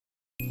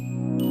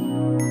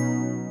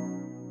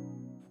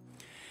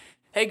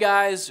Hey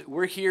guys,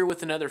 we're here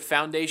with another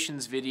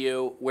Foundations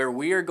video where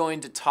we are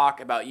going to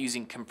talk about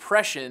using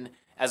compression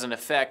as an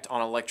effect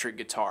on electric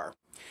guitar.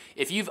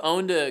 If you've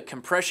owned a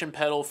compression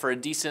pedal for a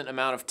decent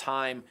amount of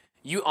time,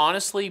 you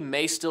honestly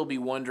may still be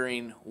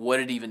wondering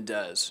what it even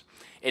does.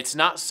 It's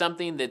not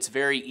something that's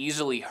very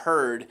easily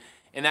heard,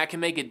 and that can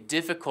make it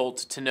difficult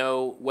to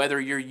know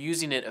whether you're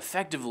using it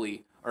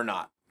effectively or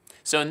not.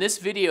 So in this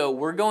video,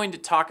 we're going to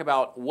talk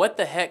about what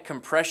the heck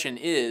compression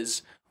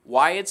is,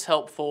 why it's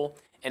helpful,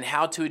 and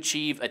how to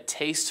achieve a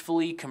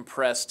tastefully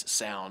compressed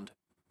sound.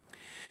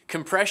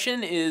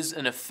 Compression is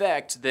an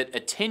effect that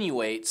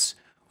attenuates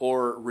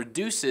or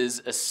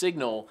reduces a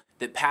signal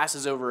that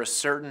passes over a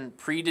certain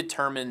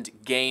predetermined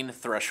gain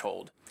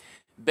threshold.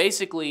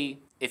 Basically,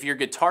 if your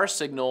guitar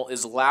signal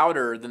is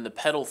louder than the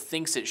pedal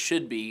thinks it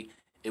should be,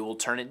 it will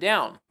turn it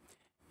down.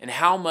 And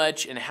how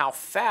much and how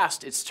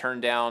fast it's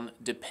turned down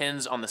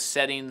depends on the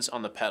settings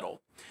on the pedal.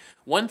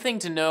 One thing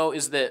to know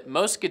is that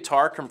most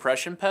guitar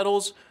compression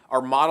pedals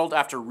are modeled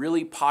after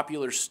really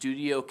popular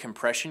studio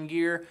compression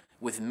gear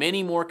with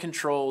many more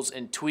controls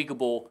and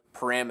tweakable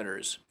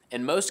parameters.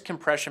 And most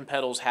compression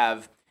pedals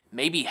have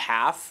maybe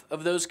half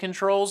of those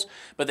controls,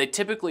 but they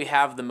typically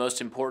have the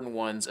most important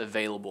ones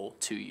available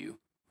to you.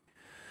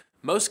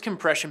 Most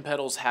compression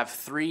pedals have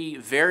three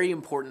very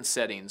important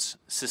settings: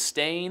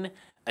 sustain,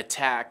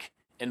 attack,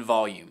 and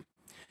volume.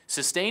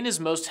 Sustain is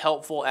most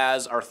helpful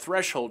as our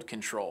threshold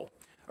control,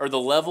 or the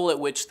level at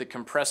which the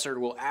compressor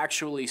will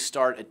actually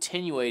start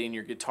attenuating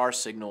your guitar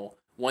signal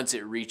once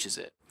it reaches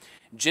it.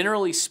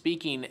 Generally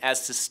speaking,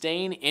 as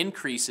sustain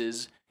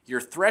increases, your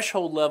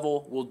threshold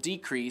level will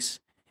decrease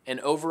and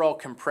overall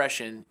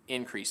compression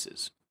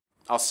increases.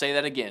 I'll say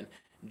that again.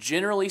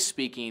 Generally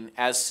speaking,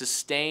 as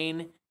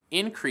sustain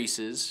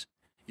increases,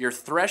 your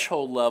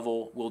threshold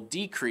level will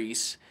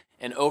decrease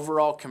and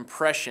overall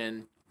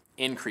compression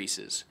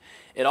increases.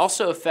 It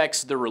also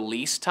affects the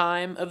release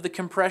time of the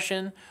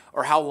compression,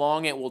 or how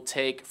long it will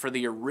take for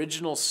the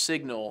original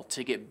signal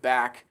to get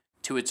back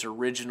to its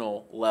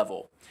original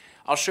level.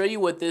 I'll show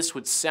you what this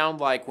would sound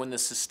like when the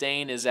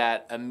sustain is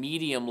at a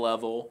medium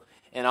level,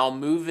 and I'll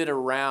move it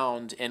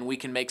around and we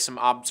can make some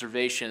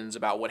observations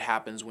about what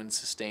happens when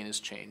sustain is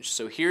changed.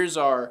 So here's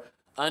our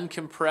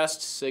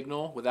uncompressed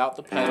signal without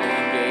the pedal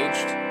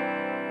engaged.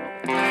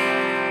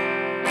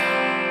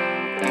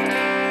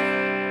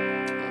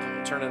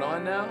 Turn it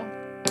on now.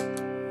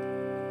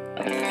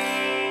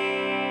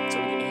 So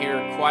we can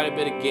hear quite a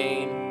bit of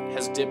gain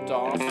has dipped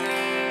off.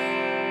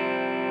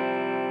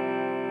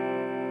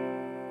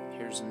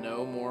 Here's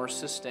no more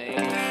sustain.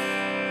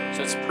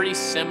 So it's pretty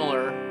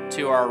similar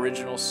to our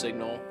original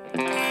signal.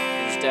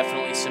 There's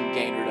definitely some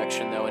gain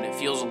reduction though, and it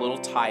feels a little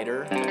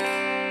tighter. I'm going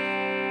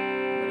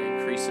to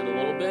increase it a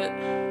little bit.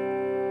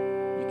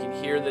 You can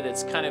hear that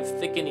it's kind of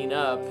thickening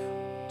up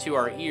to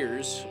our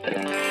ears.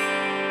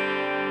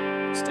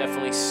 It's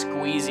definitely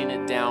squeezing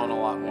it down a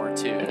lot more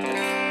too.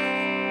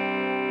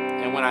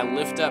 And when I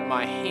lift up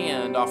my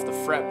hand off the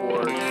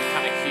fretboard, you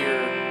kind of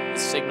hear the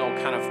signal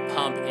kind of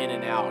pump in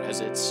and out as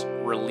it's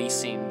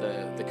releasing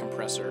the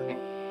compressor. Kind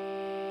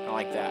of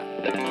like that.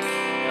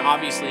 And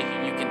obviously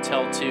you can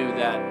tell too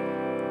that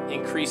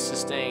increased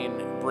sustain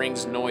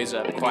brings noise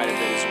up quite a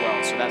bit as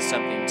well, so that's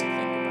something to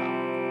think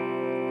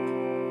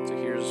about. So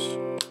here's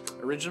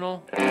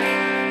original,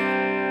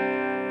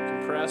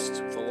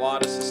 compressed with a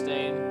lot of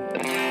sustain.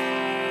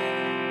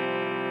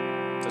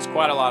 There's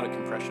quite a lot of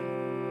compression.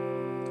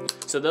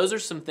 So those are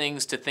some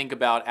things to think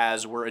about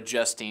as we're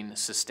adjusting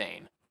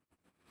sustain.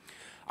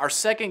 Our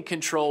second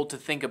control to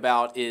think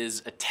about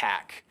is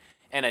attack.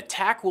 And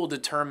attack will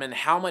determine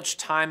how much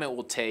time it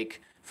will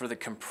take for the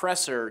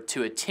compressor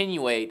to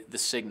attenuate the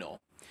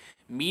signal.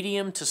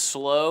 Medium to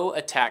slow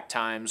attack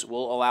times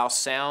will allow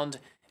sound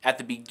at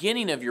the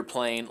beginning of your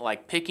playing,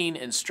 like picking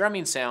and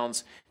strumming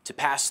sounds, to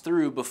pass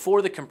through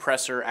before the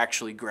compressor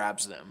actually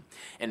grabs them.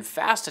 And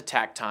fast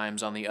attack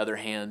times, on the other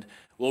hand,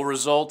 will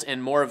result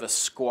in more of a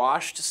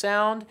squashed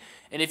sound,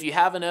 and if you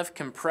have enough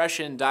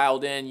compression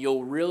dialed in,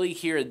 you'll really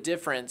hear a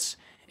difference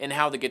in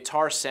how the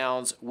guitar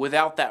sounds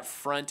without that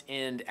front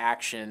end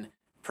action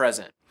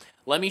present.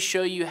 Let me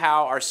show you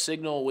how our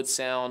signal would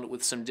sound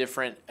with some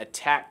different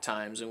attack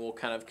times, and we'll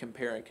kind of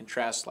compare and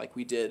contrast like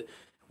we did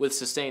with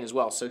sustain as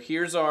well. So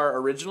here's our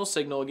original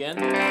signal again,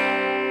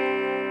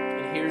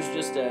 and here's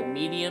just a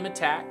medium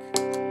attack.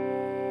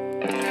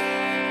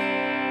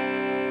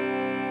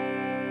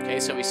 Okay,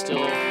 so we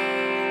still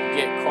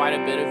get quite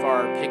a bit of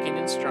our picking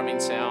and strumming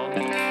sound.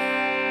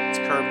 It's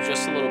curved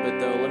just a little bit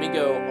though. Let me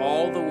go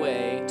all the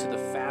way to the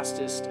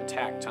fastest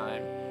attack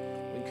time.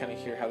 We can kind of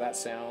hear how that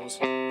sounds.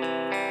 You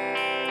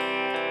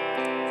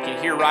can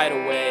hear right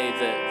away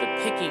the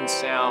picking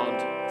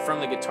sound from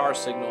the guitar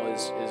signal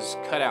is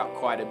cut out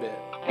quite a bit.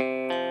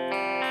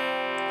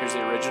 Here's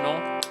the original.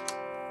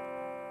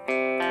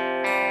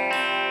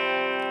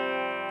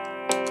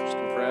 Just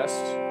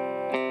compressed.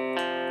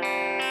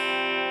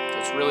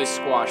 Really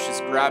squashed. It's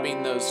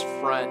grabbing those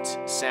front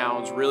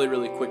sounds really,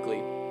 really quickly.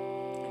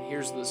 And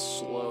here's the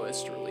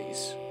slowest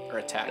release, or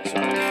attack,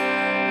 sorry.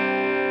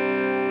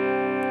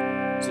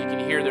 So you can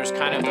hear there's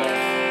kind of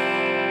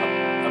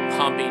a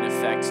pumping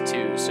effect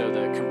too, so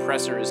the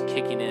compressor is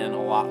kicking in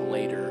a lot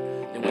later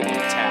than when the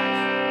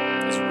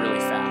attack is really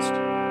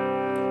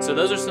fast. So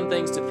those are some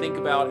things to think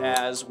about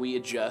as we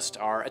adjust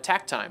our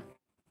attack time.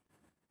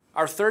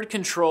 Our third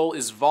control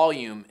is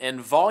volume, and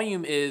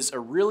volume is a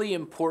really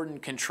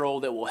important control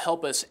that will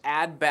help us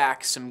add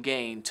back some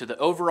gain to the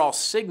overall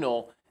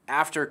signal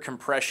after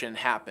compression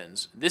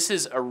happens. This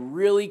is a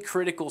really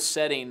critical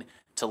setting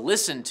to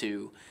listen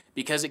to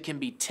because it can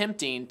be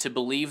tempting to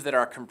believe that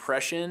our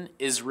compression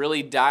is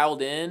really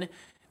dialed in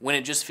when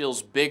it just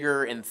feels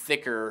bigger and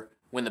thicker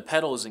when the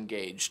pedal is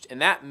engaged. And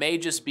that may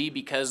just be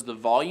because the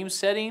volume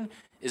setting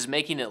is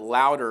making it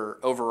louder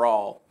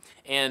overall.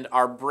 And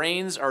our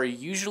brains are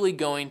usually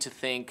going to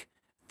think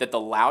that the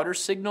louder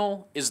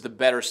signal is the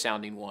better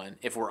sounding one,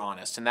 if we're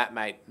honest, and that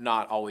might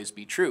not always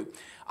be true.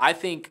 I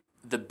think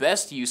the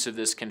best use of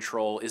this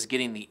control is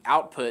getting the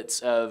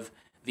outputs of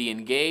the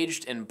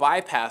engaged and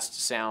bypassed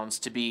sounds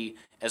to be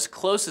as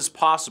close as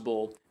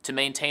possible to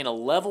maintain a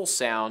level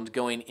sound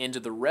going into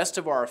the rest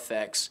of our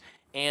effects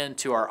and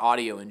to our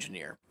audio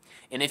engineer.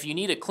 And if you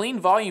need a clean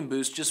volume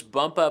boost, just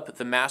bump up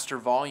the master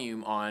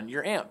volume on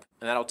your amp,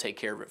 and that'll take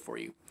care of it for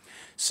you.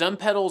 Some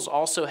pedals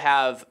also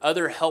have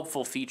other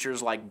helpful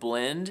features like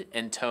blend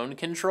and tone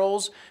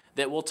controls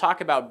that we'll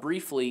talk about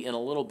briefly in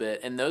a little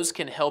bit, and those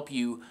can help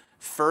you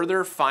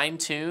further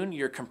fine-tune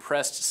your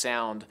compressed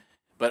sound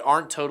but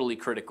aren't totally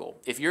critical.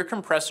 If your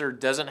compressor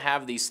doesn't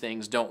have these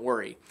things, don't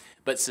worry.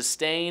 But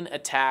sustain,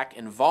 attack,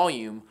 and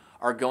volume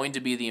are going to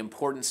be the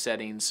important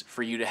settings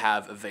for you to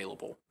have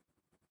available.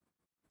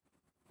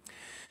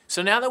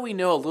 So now that we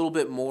know a little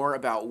bit more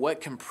about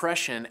what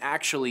compression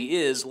actually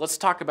is, let's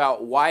talk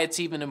about why it's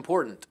even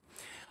important.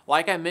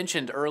 Like I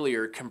mentioned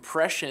earlier,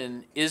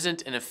 compression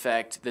isn't an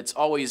effect that's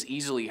always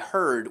easily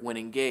heard when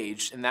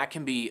engaged, and that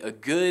can be a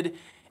good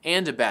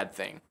and a bad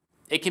thing.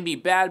 It can be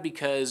bad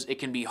because it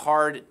can be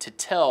hard to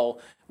tell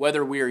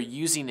whether we are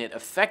using it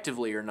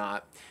effectively or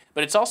not,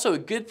 but it's also a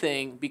good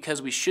thing because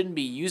we shouldn't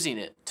be using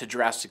it to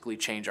drastically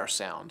change our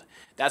sound.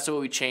 That's what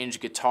we change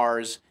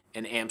guitars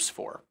and amps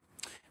for.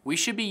 We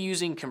should be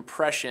using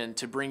compression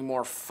to bring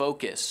more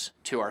focus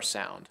to our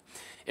sound.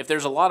 If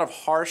there's a lot of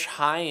harsh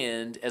high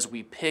end as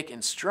we pick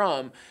and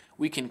strum,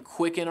 we can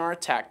quicken our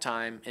attack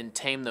time and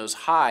tame those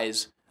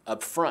highs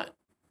up front.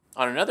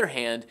 On another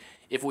hand,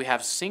 if we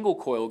have single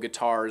coil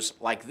guitars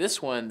like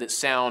this one that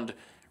sound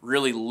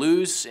really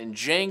loose and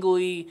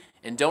jangly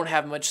and don't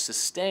have much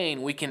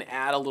sustain, we can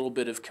add a little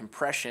bit of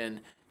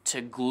compression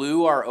to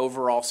glue our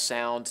overall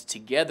sound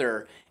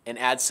together and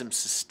add some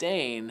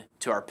sustain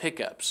to our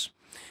pickups.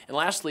 And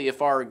lastly,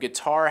 if our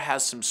guitar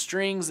has some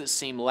strings that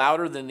seem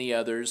louder than the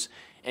others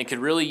and could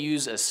really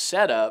use a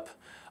setup,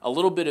 a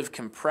little bit of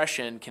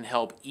compression can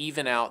help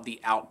even out the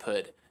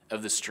output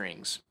of the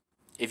strings.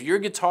 If your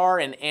guitar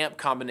and amp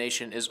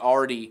combination is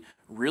already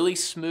really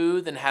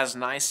smooth and has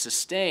nice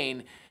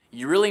sustain,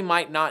 you really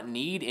might not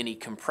need any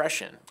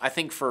compression. I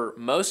think for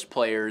most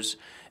players,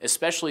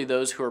 especially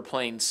those who are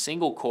playing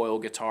single coil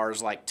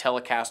guitars like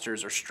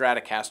Telecasters or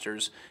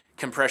Stratocasters,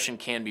 compression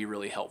can be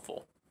really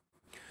helpful.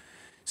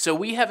 So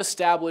we have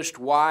established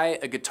why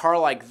a guitar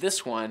like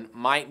this one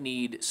might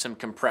need some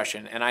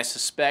compression, and I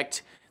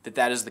suspect that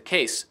that is the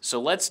case.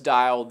 So let's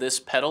dial this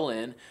pedal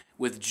in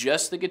with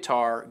just the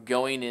guitar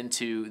going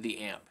into the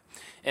amp.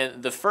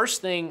 And the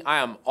first thing I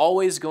am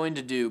always going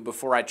to do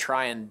before I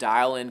try and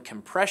dial in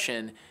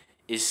compression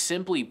is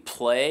simply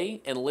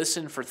play and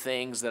listen for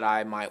things that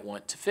I might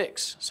want to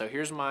fix. So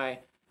here's my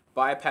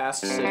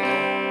bypass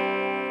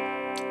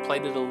signal.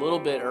 Played it a little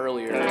bit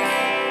earlier.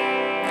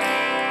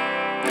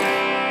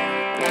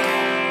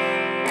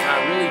 I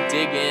really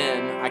dig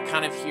in, I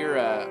kind of hear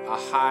a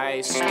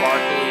high,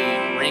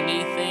 sparkly,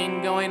 ringy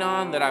thing going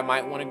on that I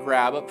might want to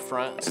grab up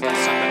front, so that's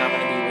something I'm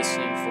going to be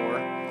listening for.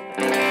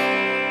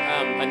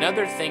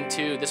 Another thing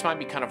too, this might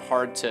be kind of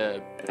hard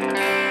to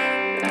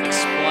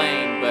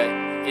explain, but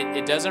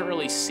it doesn't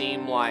really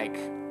seem like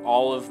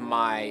all of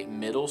my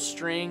middle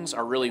strings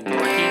are really working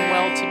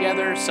well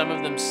together. Some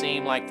of them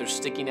seem like they're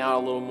sticking out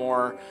a little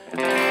more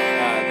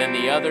than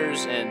the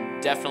others,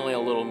 and definitely a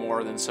little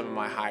more than some of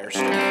my higher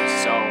strings.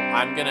 So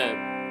I'm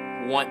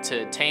gonna want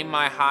to tame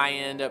my high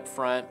end up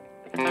front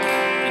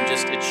and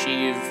just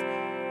achieve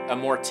a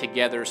more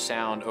together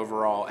sound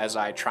overall as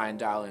I try and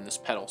dial in this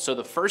pedal. So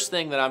the first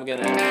thing that I'm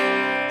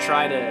gonna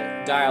try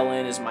to dial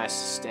in is my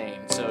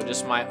sustain. So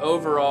just my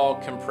overall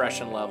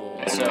compression level.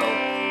 So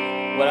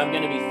what I'm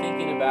going to be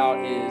thinking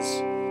about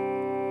is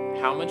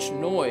how much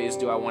noise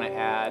do I want to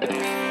add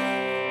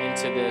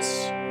into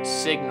this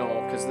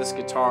signal, because this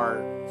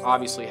guitar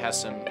obviously has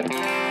some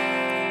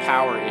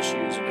power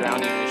issues,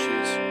 grounding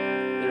issues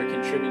that are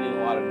contributing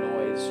a lot of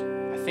noise.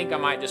 I think I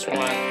might just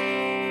want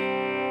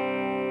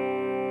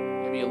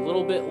maybe a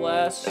little bit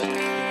less. You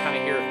can kind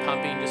of hear it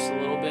pumping just a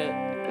little bit.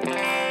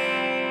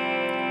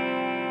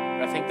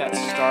 But I think that's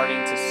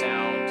starting to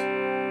sound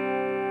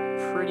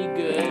pretty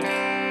good.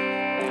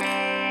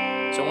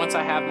 So once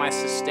I have my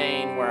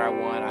sustain where I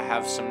want, I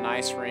have some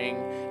nice ring.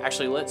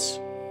 Actually, let's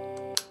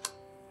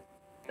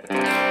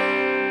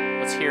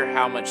hear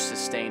how much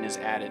sustain is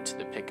added to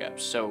the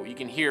pickups. So you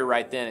can hear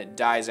right then it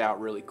dies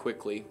out really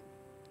quickly.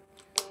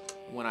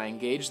 When I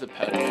engage the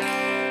pedal,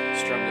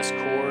 strum this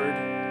chord,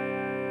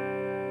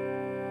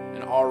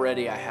 and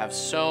already I have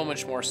so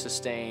much more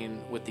sustain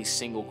with these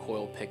single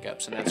coil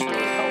pickups, and that's really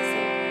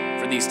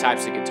helpful for these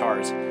types of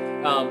guitars.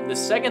 The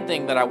second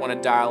thing that I want to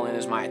dial in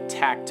is my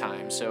attack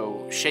time,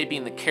 so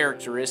shaping the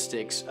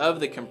characteristics of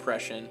the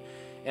compression.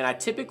 And I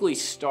typically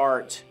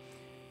start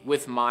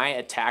with my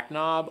attack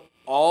knob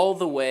all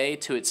the way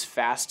to its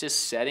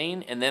fastest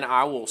setting, and then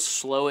I will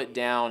slow it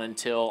down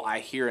until I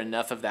hear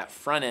enough of that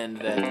front end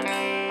that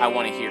I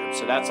want to hear.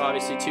 So that's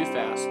obviously too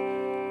fast.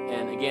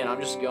 And again, I'm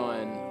just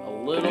going a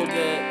little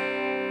bit,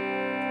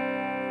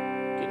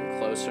 getting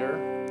closer.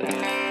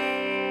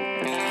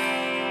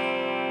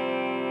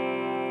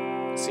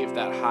 Let's see if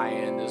that high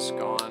end is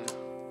gone.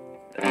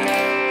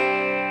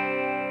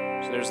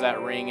 So there's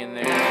that ring in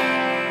there.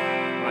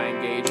 When I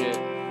engage it,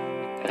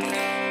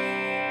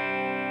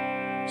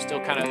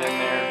 still kind of in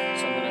there,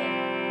 so I'm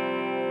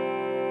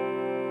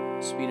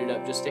gonna speed it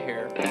up just a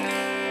hair.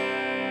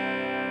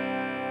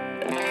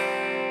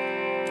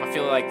 I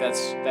feel like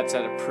that's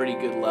at a pretty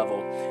good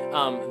level.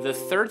 The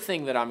third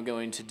thing that I'm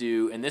going to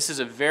do, and this is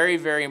a very,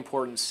 very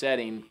important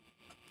setting,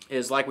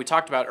 is like we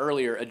talked about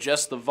earlier,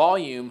 adjust the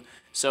volume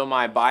so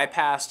my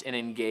bypassed and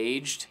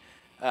engaged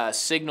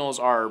signals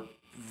are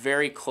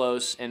very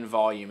close in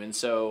volume. And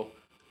so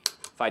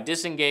if I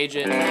disengage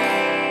it,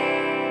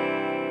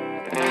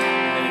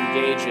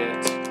 engage it,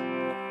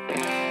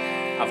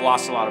 I've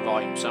lost a lot of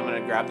volume. So I'm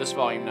going to grab this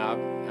volume knob,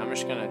 and I'm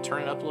just going to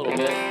turn it up a little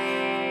bit,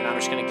 and I'm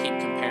just going to keep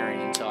comparing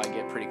until I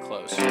get pretty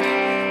close.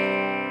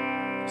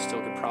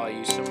 Still could probably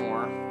use some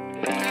more. I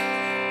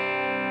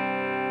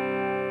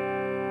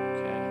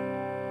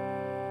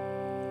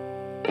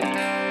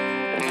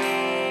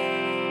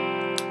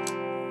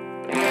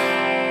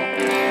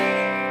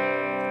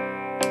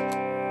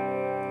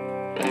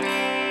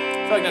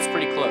feel like that's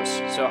pretty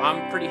close. So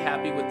I'm pretty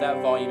happy with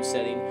that volume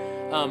setting.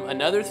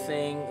 Another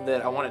thing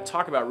that I want to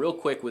talk about real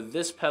quick with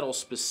this pedal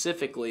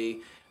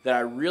specifically that I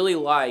really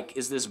like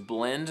is this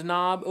blend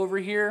knob over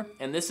here.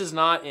 And this is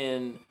not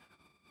in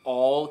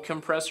all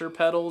compressor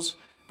pedals,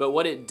 but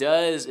what it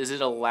does is it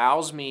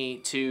allows me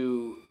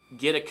to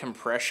get a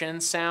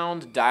compression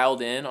sound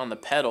dialed in on the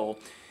pedal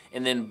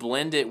and then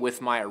blend it with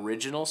my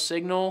original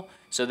signal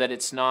so that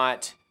it's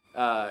not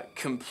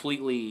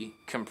completely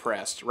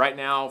compressed. Right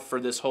now for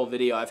this whole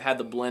video I've had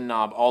the blend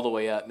knob all the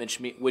way up,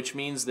 which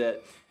means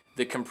that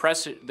the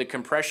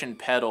compression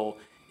pedal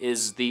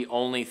is the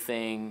only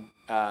thing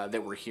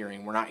that we're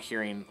hearing. We're not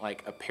hearing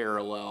like a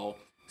parallel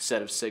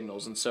set of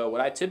signals. And so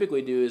what I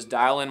typically do is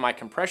dial in my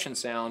compression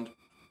sound,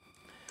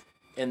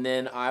 and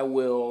then I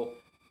will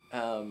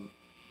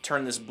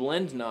turn this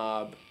blend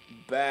knob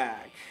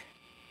back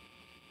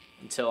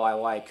until I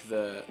like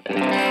the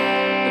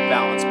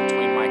balance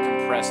between my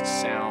compressed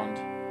sound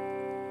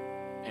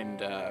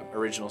and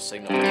original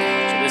signal. So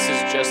this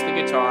is just the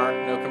guitar,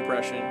 no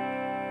compression.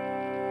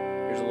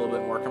 Here's a little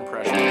bit more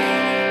compression.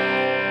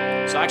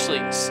 So actually,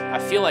 I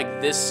feel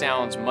like this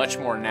sounds much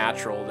more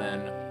natural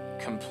than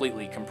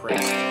completely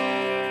compressed,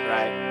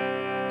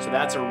 right? So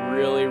that's a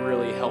really,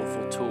 really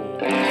helpful tool.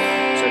 So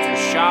if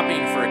you're shopping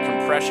for a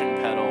compression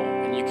pedal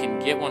and you can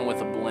get one with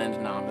a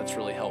blend knob, that's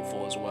really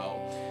helpful as well.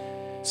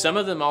 Some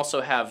of them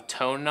also have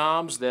tone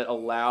knobs that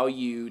allow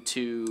you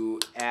to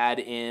add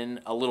in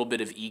a little bit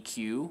of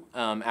EQ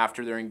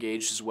after they're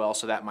engaged as well,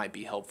 so that might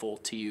be helpful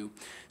to you.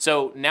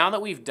 So now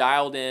that we've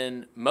dialed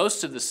in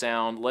most of the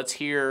sound, let's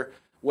hear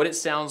what it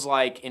sounds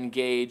like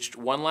engaged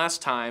one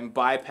last time,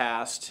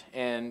 bypassed,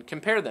 and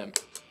compare them.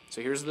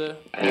 So here's the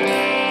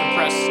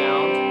compressed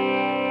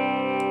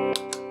sound,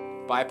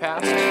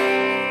 bypassed,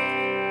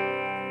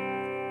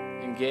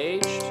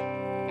 engaged.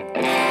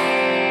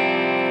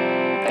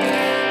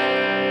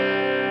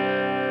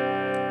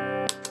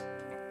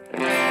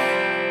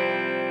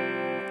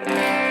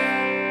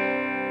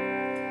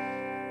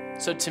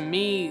 So to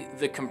me,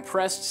 the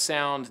compressed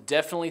sound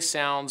definitely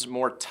sounds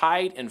more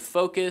tight and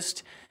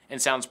focused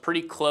and sounds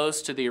pretty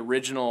close to the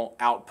original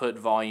output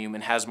volume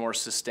and has more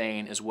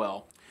sustain as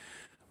well.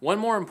 One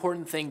more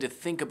important thing to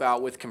think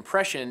about with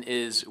compression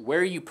is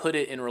where you put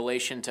it in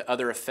relation to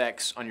other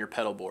effects on your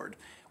pedal board.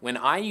 When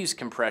I use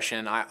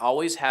compression, I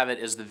always have it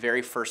as the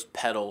very first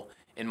pedal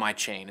in my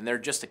chain, and there are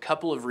just a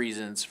couple of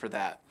reasons for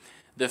that.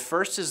 The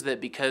first is that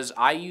because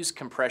I use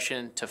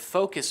compression to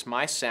focus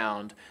my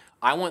sound,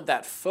 I want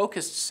that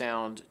focused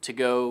sound to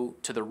go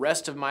to the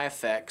rest of my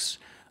effects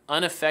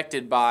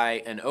unaffected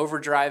by an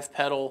overdrive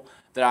pedal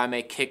that I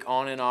may kick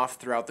on and off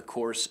throughout the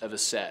course of a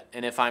set.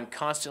 And if I'm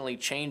constantly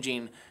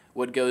changing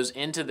what goes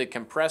into the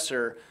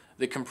compressor,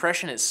 the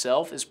compression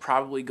itself is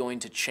probably going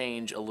to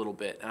change a little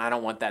bit, and I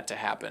don't want that to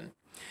happen.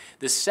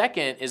 The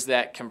second is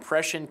that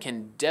compression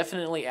can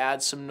definitely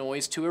add some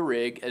noise to a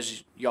rig,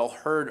 as y'all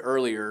heard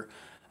earlier,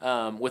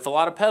 with a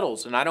lot of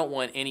pedals, and I don't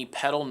want any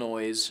pedal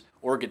noise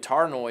or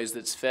guitar noise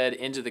that's fed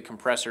into the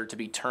compressor to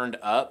be turned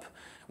up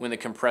when the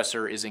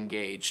compressor is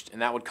engaged.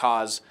 And that would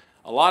cause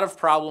a lot of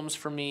problems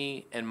for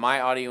me and my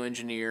audio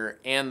engineer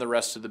and the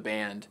rest of the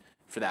band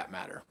for that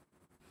matter.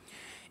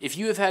 If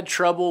you have had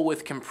trouble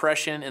with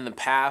compression in the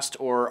past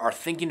or are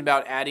thinking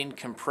about adding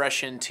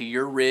compression to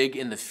your rig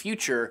in the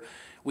future,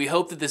 we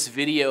hope that this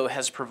video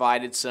has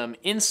provided some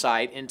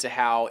insight into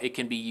how it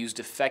can be used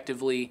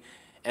effectively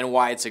and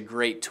why it's a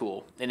great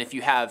tool. And if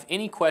you have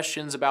any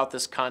questions about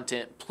this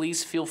content,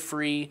 please feel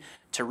free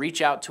to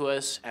reach out to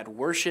us at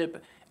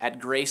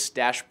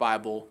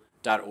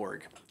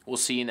worship@grace-bible.org. We'll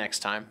see you next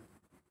time.